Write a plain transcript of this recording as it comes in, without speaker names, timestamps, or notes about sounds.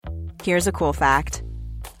Here's a cool fact.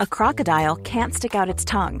 A crocodile can't stick out its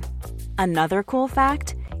tongue. Another cool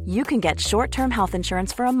fact, you can get short-term health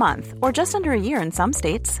insurance for a month or just under a year in some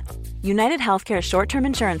states. United Healthcare short-term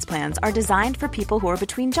insurance plans are designed for people who are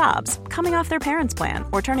between jobs, coming off their parents' plan,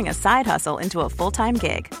 or turning a side hustle into a full-time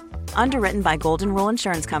gig. Underwritten by Golden Rule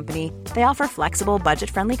Insurance Company, they offer flexible,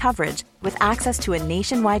 budget-friendly coverage with access to a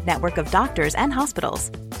nationwide network of doctors and hospitals.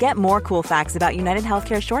 Get more cool facts about United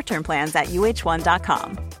Healthcare short-term plans at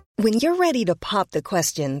uh1.com. When you're ready to pop the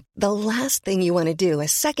question, the last thing you want to do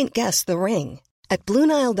is second-guess the ring. At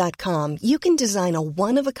BlueNile.com, you can design a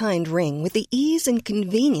one-of-a-kind ring with the ease and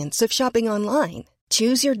convenience of shopping online.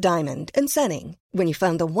 Choose your diamond and setting. When you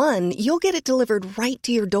find the one, you'll get it delivered right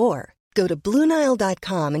to your door. Go to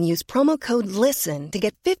BlueNile.com and use promo code LISTEN to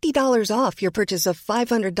get $50 off your purchase of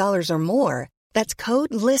 $500 or more. That's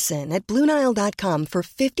code LISTEN at BlueNile.com for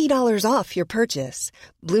 $50 off your purchase.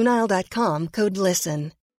 BlueNile.com, code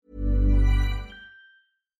LISTEN.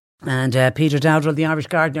 And Peter Dowdall, the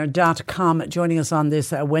irishgardener.com, joining us on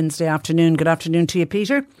this Wednesday afternoon. Good afternoon to you,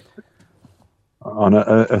 Peter. On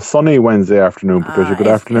a sunny Wednesday afternoon, Patricia. Good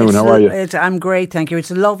afternoon. How are you? I'm great, thank you.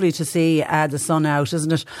 It's lovely to see the sun out,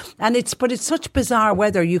 isn't it? And it's such bizarre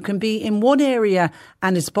weather. You can be in one area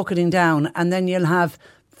and it's bucketing down, and then you'll have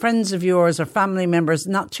friends of yours or family members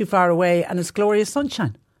not too far away, and it's glorious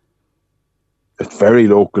sunshine. It's very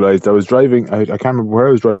localised. I was driving, I can't remember where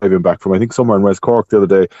I was driving back from, I think somewhere in West Cork the other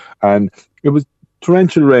day, and it was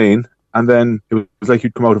torrential rain, and then it was like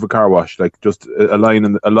you'd come out of a car wash, like just a line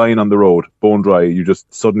on the road, bone dry. You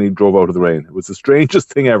just suddenly drove out of the rain. It was the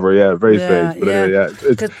strangest thing ever. Yeah, very strange. But anyway,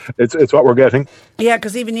 it's what we're getting. Yeah,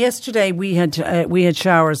 because even yesterday we had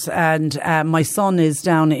showers, and my son is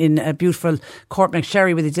down in beautiful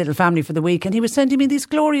Cork-McSherry with his little family for the week, and he was sending me these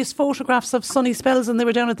glorious photographs of sunny spells, and they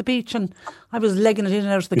were down at the beach, and I was legging it in and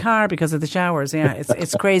out of the car because of the showers. Yeah,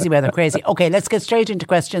 it's crazy weather, crazy. Okay, let's get straight into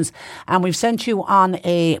questions, and we've sent you on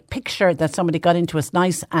a picture that somebody got into us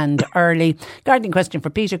nice and early. Gardening question for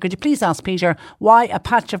Peter. Could you please ask Peter why a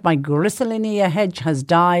patch of my Gristlinia hedge has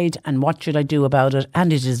died and what should I do about it?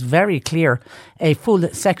 And it is very clear. A full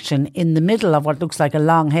section in the middle of what looks like a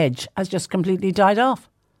long hedge has just completely died off.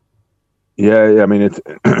 Yeah. I mean, it's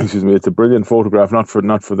it's a brilliant photograph. Not for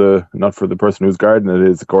the person whose garden it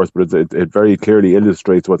is, of course, but it very clearly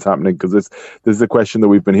illustrates what's happening, because this is a question that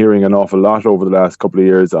we've been hearing an awful lot over the last couple of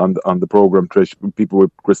years on the program. Trish, people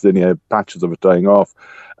with Gristlinia, patches of it dying off,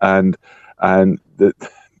 and the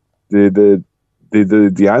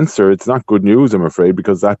answer, it's not good news, I'm afraid,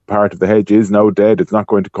 because that part of the hedge is now dead. It's not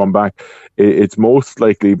going to come back. It's most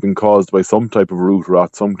likely been caused by some type of root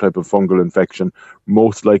rot, some type of fungal infection,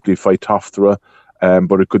 most likely Phytophthora,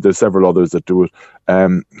 but there's several others that do it.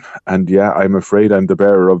 And yeah, I'm afraid I'm the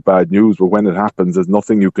bearer of bad news, but when it happens, there's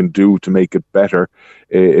nothing you can do to make it better.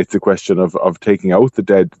 It's a question of taking out the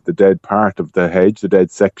dead part of the hedge, the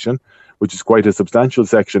dead section, which is quite a substantial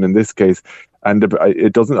section in this case. And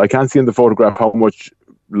I can't see in the photograph how much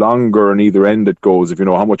longer on either end it goes, if you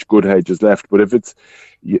know how much good hedge is left. But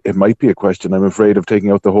it might be a question, I'm afraid, of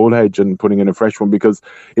taking out the whole hedge and putting in a fresh one, because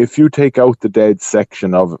if you take out the dead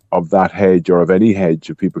section of that hedge, or of any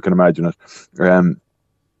hedge, if people can imagine it,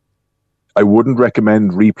 I wouldn't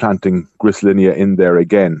recommend replanting Gristlinia in there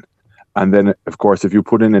again. And then, of course, if you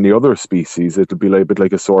put in any other species, it'll be a bit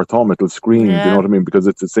like a sore thumb. It'll scream, You know what I mean? Because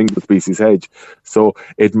it's a single species hedge. So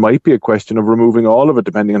it might be a question of removing all of it,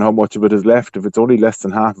 depending on how much of it is left. If it's only less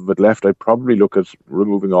than half of it left, I'd probably look at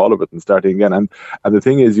removing all of it and starting again. And the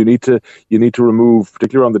thing is, you need to remove,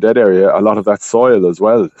 particularly around the dead area, a lot of that soil as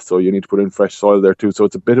well. So you need to put in fresh soil there too. So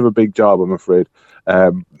it's a bit of a big job, I'm afraid.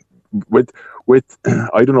 With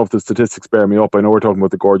I don't know if the statistics bear me up. I know we're talking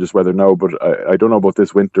about the gorgeous weather now, but I don't know about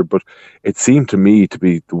this winter, but it seemed to me to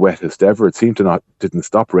be the wettest ever. It seemed to didn't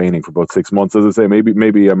stop raining for about 6 months. As I say,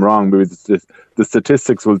 maybe I'm wrong. Maybe the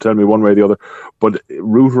statistics will tell me one way or the other. But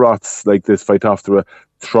root rots like this Phytophthora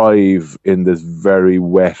thrive in this very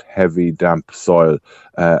wet, heavy, damp soil.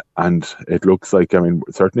 And it looks like, I mean,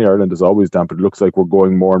 certainly Ireland is always damp, but it looks like we're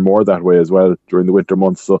going more and more that way as well during the winter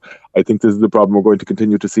months. So I think this is the problem we're going to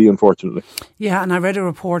continue to see, unfortunately. Yeah, and I read a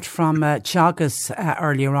report from Teagasc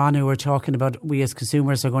earlier on, who were talking about we as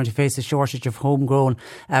consumers are going to face a shortage of homegrown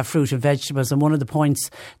fruit and vegetables. And one of the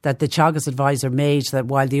points that the Teagasc advisor made, that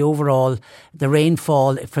while the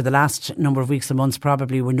rainfall for the last number of weeks and months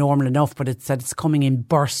probably were normal enough, but it said it's coming in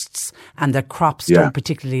bursts, and the crops don't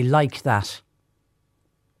particularly like that.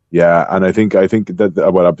 Yeah, and I think that,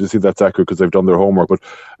 well, obviously that's accurate because they've done their homework. But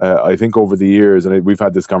I think over the years, and we've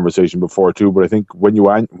had this conversation before too. But I think when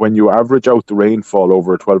you average out the rainfall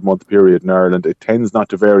over a 12-month period in Ireland, it tends not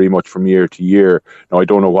to vary much from year to year. Now I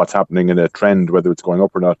don't know what's happening in a trend, whether it's going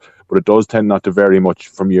up or not, but it does tend not to vary much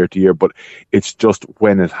from year to year. But it's just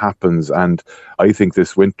when it happens, and I think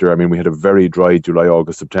this winter, I mean, we had a very dry July,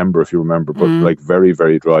 August, September, if you remember, but like very,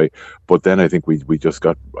 very dry. But then I think we just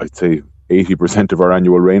got, I'd say, 80% of our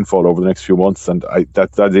annual rainfall over the next few months, and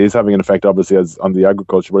that is having an effect, obviously, as on the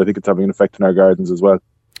agriculture, but I think it's having an effect in our gardens as well.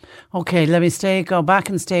 Okay, let me go back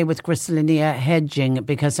and stay with Gristlinia hedging,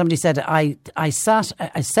 because somebody said I set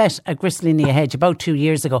a Gristlinia hedge about 2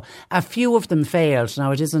 years ago. A few of them failed.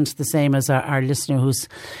 Now it isn't the same as our listener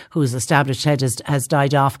whose established hedge has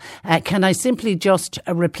died off. Can I simply just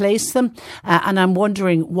replace them? And I'm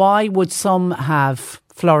wondering, why would some have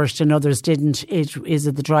flourished and others didn't? Is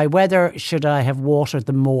it the dry weather? Should I have watered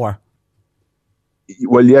them more?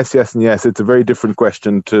 Well, yes, and yes. It's a very different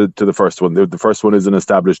question to the first one. The first one is an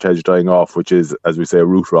established hedge dying off, which is, as we say, a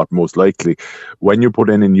root rot most likely. When you put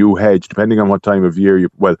in a new hedge, depending on what time of year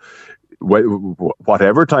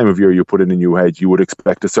whatever time of year you put in a new hedge, you would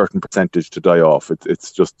expect a certain percentage to die off.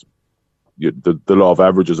 It's just the law of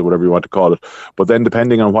averages, or whatever you want to call it. But then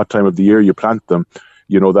depending on what time of the year you plant them,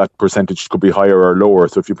 that percentage could be higher or lower.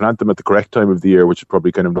 So if you plant them at the correct time of the year, which is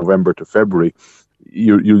probably kind of November to February,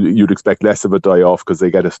 you'd expect less of a die off because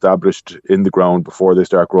they get established in the ground before they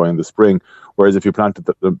start growing in the spring. Whereas if you plant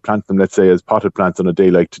them, let's say, as potted plants on a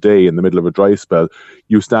day like today in the middle of a dry spell,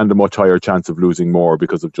 you stand a much higher chance of losing more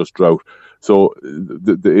because of just drought. So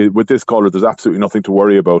with this colour, there's absolutely nothing to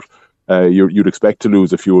worry about. You'd expect to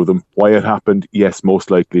lose a few of them. Why it happened? Yes,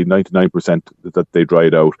 most likely 99% that they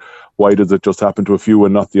dried out. Why does it just happen to a few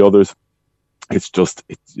and not the others?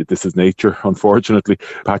 This is nature, unfortunately.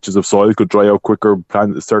 Patches of soil could dry out quicker.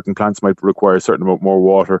 Certain plants might require a certain amount more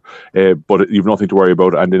water, but you've nothing to worry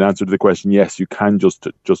about. And in answer to the question, yes, you can just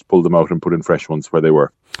pull them out and put in fresh ones where they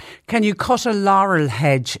were. Can you cut a laurel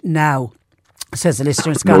hedge now? Says the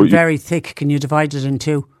listener. It's gone very thick. Can you divide it in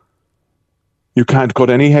two? You can't cut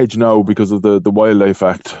any hedge now because of the Wildlife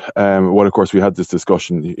Act. Well, of course, we had this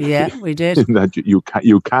discussion. Yeah, we did. That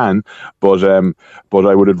you can, but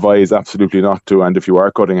I would advise absolutely not to. And if you are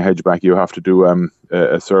cutting a hedge back, you have to do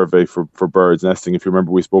a survey for birds nesting. If you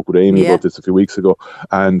remember, we spoke with Amy about this a few weeks ago.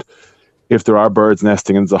 And if there are birds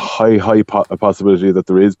nesting, and there's a high possibility that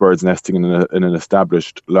there is birds nesting in an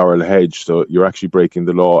established laurel hedge, so you're actually breaking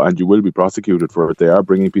the law, and you will be prosecuted for it. They are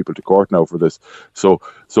bringing people to court now for this. So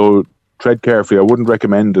tread carefully. I wouldn't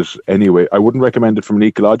recommend it anyway. I wouldn't recommend it from an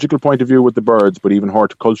ecological point of view with the birds, but even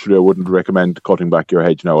horticulturally, I wouldn't recommend cutting back your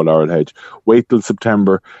hedge now, a laurel hedge. Wait till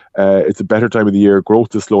September. It's a better time of the year.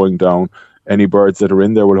 Growth is slowing down. Any birds that are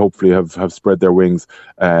in there will hopefully have spread their wings.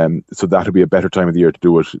 So that'll be a better time of the year to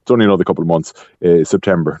do it. It's only another couple of months.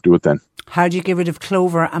 September, do it then. How do you get rid of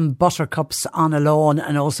clover and buttercups on a lawn?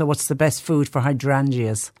 And also, what's the best food for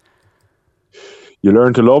hydrangeas? You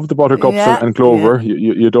learn to love the buttercups and clover.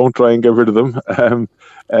 Yeah. You don't try and get rid of them. And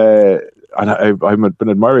I've been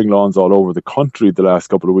admiring lawns all over the country the last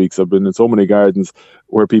couple of weeks. I've been in so many gardens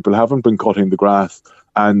where people haven't been cutting the grass,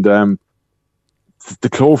 and the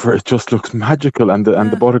clover, it just looks magical, and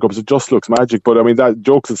the buttercups, it just looks magic. But I mean, that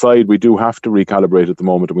jokes aside, we do have to recalibrate at the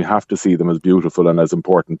moment, and we have to see them as beautiful and as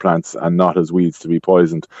important plants, and not as weeds to be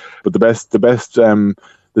poisoned. But with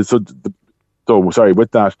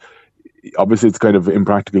that, obviously it's kind of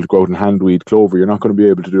impractical to go out and hand weed clover. You're not going to be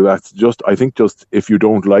able to do that. I think if you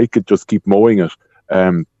don't like it, just keep mowing it.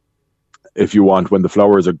 If you want, when the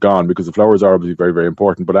flowers are gone, because the flowers are obviously very, very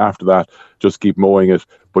important. But after that, just keep mowing it.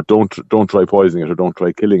 But don't try poisoning it, or don't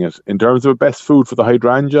try killing it. In terms of best food for the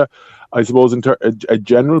hydrangea, I suppose a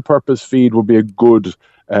general purpose feed would be a good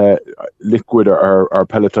liquid or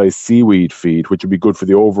pelletized seaweed feed, which would be good for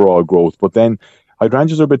the overall growth. But then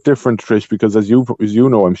hydrangeas are a bit different, Trish, because as you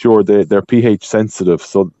know, I'm sure they're pH sensitive.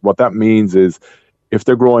 So what that means is, if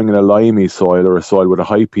they're growing in a limey soil or a soil with a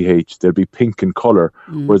high pH, they'll be pink in colour.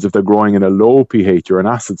 Whereas if they're growing in a low pH or an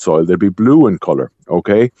acid soil, they'll be blue in colour.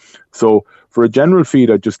 Okay? So for a general feed,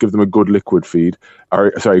 I'd just give them a good liquid feed,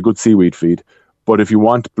 a good seaweed feed. But if you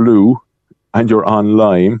want blue and you're on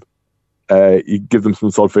lime, you give them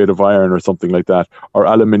some sulfate of iron or something like that. Or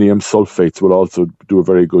aluminium sulfates will also do a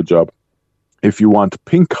very good job. If you want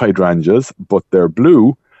pink hydrangeas, but they're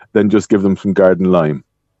blue, then just give them some garden lime.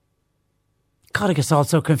 God, it gets all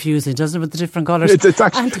so confusing, doesn't it, with the different colours? It's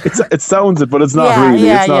actually, it sounds it, but it's not really.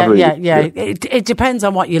 Yeah, it's not really. It depends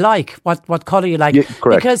on what you like, what colour you like. Yeah,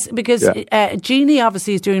 correct. Because Jeannie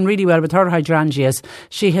obviously is doing really well with her hydrangeas.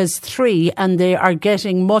 She has 3 and they are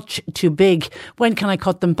getting much too big. When can I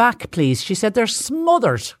cut them back, please? She said they're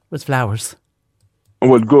smothered with flowers.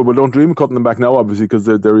 Well, good. Well, don't dream of cutting them back now, obviously, because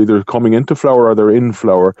they're either coming into flower or they're in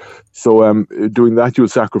flower. So doing that, you'll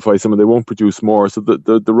sacrifice them and they won't produce more. So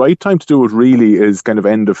the right time to do it really is kind of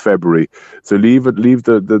end of February. So leave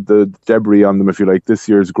the debris on them, if you like, this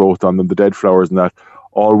year's growth on them, the dead flowers and that,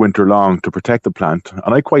 all winter long to protect the plant.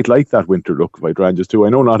 And I quite like that winter look of hydrangeas too. I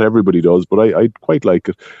know not everybody does, but I quite like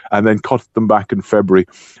it. And then cut them back in February.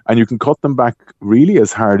 And you can cut them back really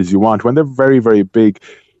as hard as you want. When they're very, very big,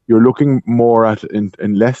 you're looking more at in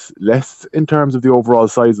less in terms of the overall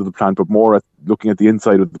size of the plant, but more at looking at the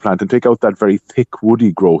inside of the plant and take out that very thick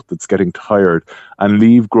woody growth that's getting tired and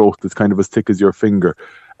leave growth that's kind of as thick as your finger.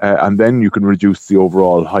 And then you can reduce the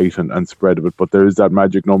overall height and spread of it. But there is that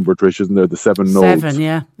magic number, Trish, isn't there? The 7 nodes. 7,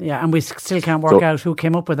 yeah. And we still can't work out who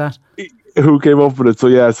came up with that. Who came up with it?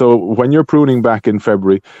 So when you're pruning back in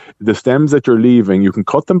February, the stems that you're leaving, you can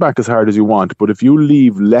cut them back as hard as you want, but if you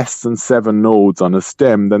leave less than 7 nodes on a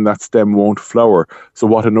stem, then that stem won't flower. So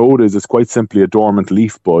what a node is quite simply a dormant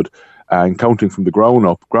leaf bud, and counting from the ground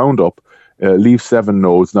up, leave 7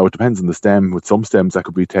 nodes. Now it depends on the stem. With some stems that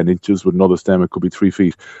could be 10 inches, with another stem it could be 3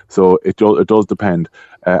 feet. So it does depend.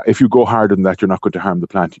 If you go harder than that, you're not going to harm the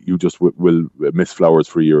plant. You just will miss flowers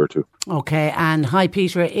for a year or two. Okay, and hi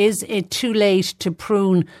Peter, is it too late to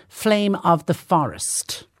prune Flame of the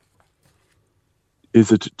Forest? Is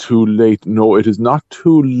it too late? No, it is not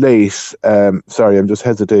too late. Sorry, I'm just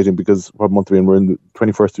hesitating because what month are we in? We're in the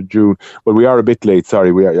 21st of June. Well, we are a bit late. Sorry,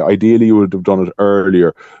 ideally you would have done it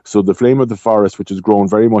earlier. So the Flame of the Forest, which is grown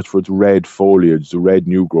very much for its red foliage, the red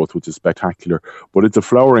new growth, which is spectacular. But it's a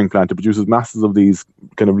flowering plant. It produces masses of these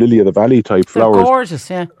kind of lily of the valley type flowers. They're gorgeous,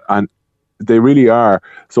 yeah. And they really are.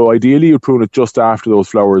 So ideally you prune it just after those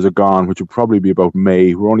flowers are gone, which would probably be about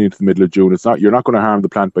May. We're only into the middle of June. You're not going to harm the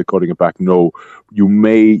plant by cutting it back. No, you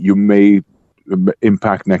may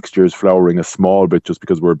impact next year's flowering a small bit just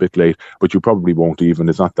because we're a bit late, but you probably won't even.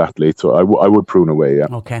 It's not that late. So I would prune away, yeah.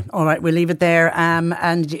 Okay. All right. We'll leave it there.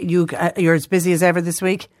 And you're as busy as ever this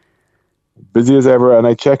week? Busy as ever, and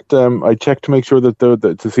I checked to make sure that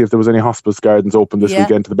to see if there was any hospice gardens open this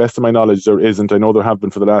weekend. To the best of my knowledge, there isn't. I know there have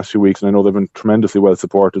been for the last few weeks, and I know they've been tremendously well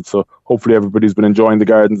supported. So hopefully everybody's been enjoying the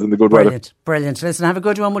gardens and the good weather. Brilliant. Listen, have a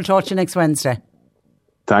good one. We'll talk to you next Wednesday.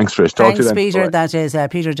 Thanks, Trish. Talk to you then. Thanks, Peter. Bye. That is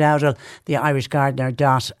Peter Dowdall, the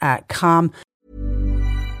irishgardener.com.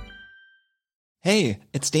 Hey,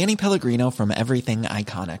 it's Danny Pellegrino from Everything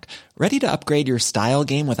Iconic. Ready to upgrade your style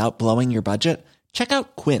game without blowing your budget? Check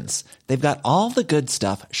out Quince. They've got all the good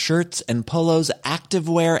stuff, shirts and polos,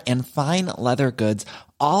 activewear, and fine leather goods,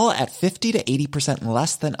 all at 50 to 80%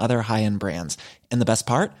 less than other high-end brands. And the best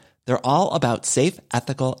part? They're all about safe,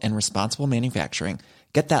 ethical, and responsible manufacturing.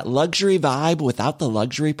 Get that luxury vibe without the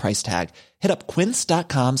luxury price tag. Hit up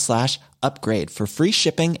quince.com/upgrade for free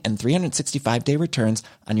shipping and 365-day returns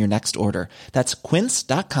on your next order. That's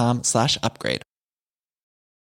quince.com/upgrade.